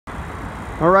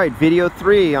Alright, video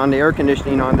 3 on the air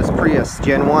conditioning on this Prius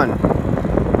Gen 1.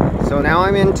 So now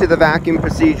I'm into the vacuum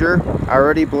procedure. I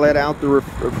already bled out the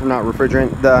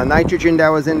the nitrogen that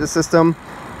was in the system.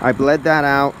 I bled that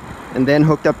out and then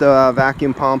hooked up the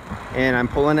vacuum pump, and I'm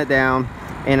pulling it down,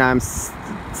 and I'm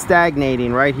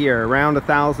stagnating right here around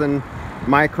 1,000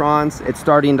 microns. It's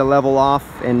starting to level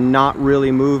off and not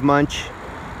really move much.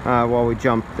 Well, we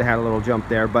jumped, they had a little jump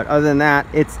there, but other than that,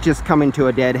 it's just coming to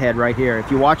a dead head right here.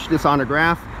 If you watch this on a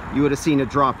graph, you would have seen it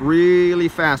drop really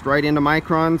fast right into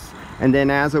microns, and then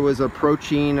as it was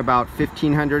approaching about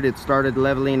 1500, it started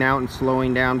leveling out and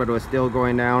slowing down, but it was still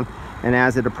going down. And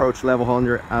as it approached level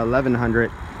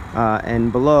 1100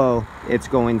 and below, it's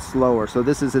going slower. So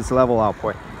this is its level out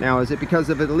point. Now, is it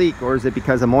because of a leak, or is it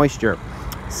because of moisture?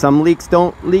 Some leaks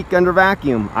don't leak under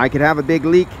vacuum. I could have a big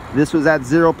leak. This was at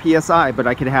 0 psi, but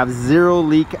I could have 0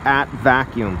 leak at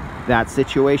vacuum. That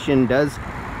situation does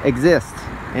exist,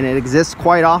 and it exists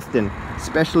quite often,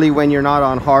 especially when you're not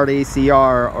on hard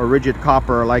ACR or rigid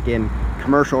copper like in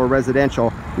commercial or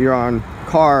residential. You're on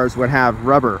cars would have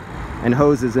rubber and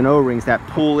hoses and O-rings that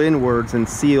pull inwards and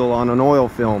seal on an oil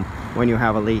film when you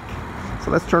have a leak.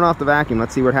 So let's turn off the vacuum.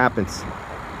 Let's see what happens.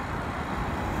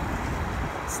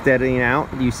 Steadying out,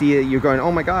 you see it, you're going,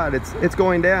 oh my god, it's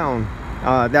going down.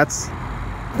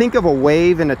 Think of a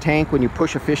wave in a tank when you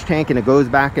push a fish tank and it goes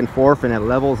back and forth and it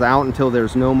levels out until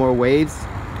there's no more waves.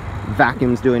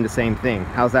 Vacuum's doing the same thing.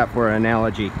 How's that for an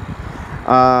analogy?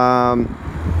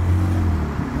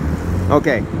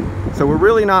 Okay, so we're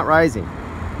really not rising.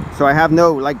 So I have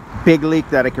no like big leak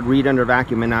that I could read under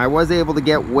vacuum, and I was able to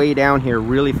get way down here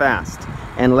really fast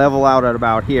and level out at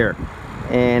about here.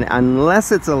 And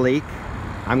unless it's a leak,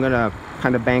 I'm gonna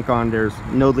kind of bank on there's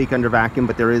no leak under vacuum,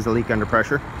 but there is a leak under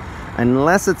pressure.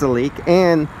 Unless it's a leak,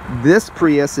 and this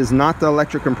Prius is not the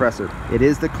electric compressor. It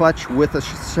is the clutch with a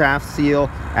shaft seal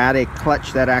at a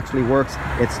clutch that actually works.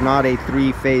 It's not a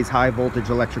 3-phase high voltage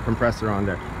electric compressor on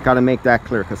there. Got to make that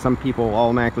clear, because some people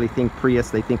automatically think Prius,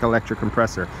 they think electric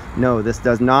compressor. No, this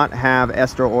does not have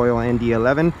ester oil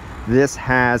ND11. This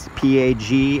has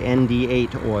PAG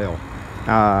ND8 oil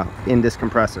in this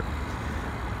compressor.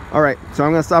 All right, so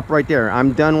I'm gonna stop right there.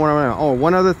 I'm done what I'm gonna. Oh,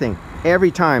 one other thing.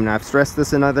 Every time, and I've stressed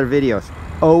this in other videos,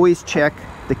 always check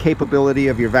the capability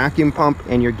of your vacuum pump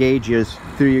and your gauges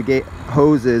through your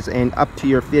hoses and up to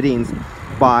your fittings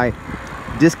by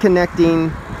disconnecting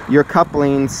your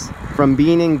couplings from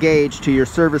being engaged to your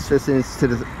service fittings to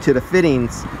the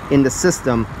fittings in the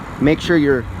system. Make sure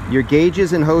your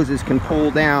gauges and hoses can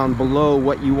pull down below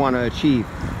what you want to achieve.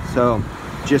 So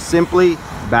just simply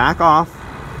back off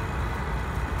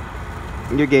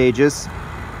your gauges,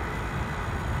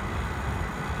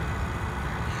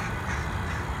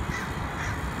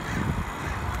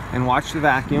 and watch the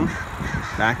vacuum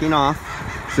backing off.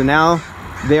 So now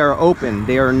they are open,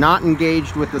 they are not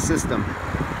engaged with the system.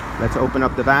 Let's open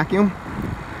up the vacuum.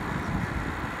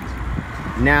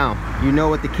 Now you know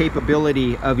what the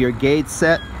capability of your gauge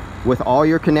set with all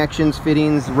your connections,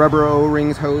 fittings, rubber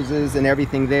O-rings, hoses, and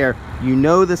everything there. You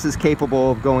know this is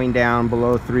capable of going down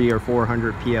below 300 or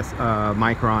 400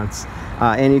 microns.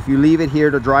 And if you leave it here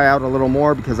to dry out a little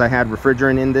more, because I had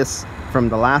refrigerant in this from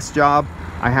the last job,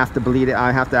 I have to bleed it.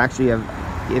 I have to actually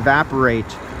evaporate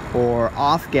or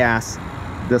off gas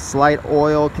the slight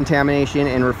oil contamination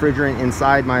and refrigerant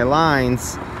inside my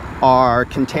lines are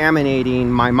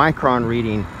contaminating my micron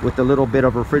reading with the little bit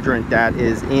of refrigerant that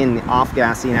is in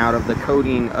off-gassing out of the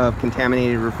coating of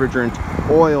contaminated refrigerant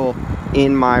oil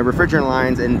in my refrigerant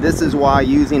lines. And this is why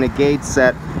using a gauge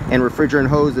set and refrigerant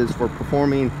hoses for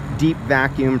performing deep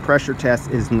vacuum pressure tests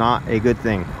is not a good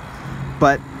thing.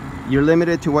 But you're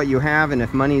limited to what you have, and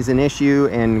if money is an issue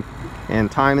and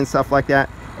time and stuff like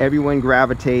that, everyone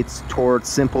gravitates towards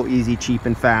simple, easy, cheap,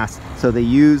 and fast. So they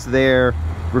use their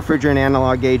refrigerant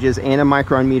analog gauges and a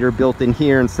micron meter built in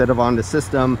here instead of on the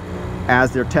system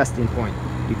as their testing point.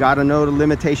 You got to know the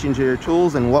limitations of your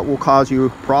tools and what will cause you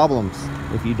problems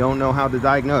if you don't know how to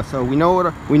diagnose. So we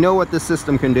know what this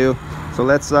system can do. So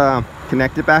let's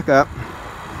connect it back up.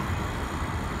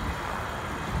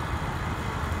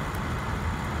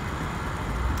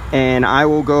 And I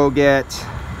will go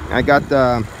I got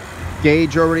the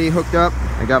gauge already hooked up.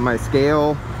 I got my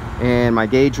scale and my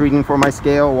gauge reading for my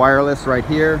scale wireless right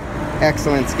here.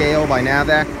 Excellent scale by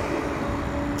Navac.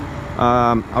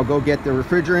 I'll go get the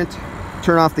refrigerant,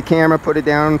 turn off the camera, put it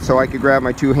down so I could grab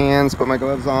my 2 hands, put my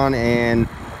gloves on, and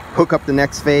hook up the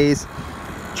next phase,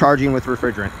 charging with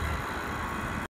refrigerant.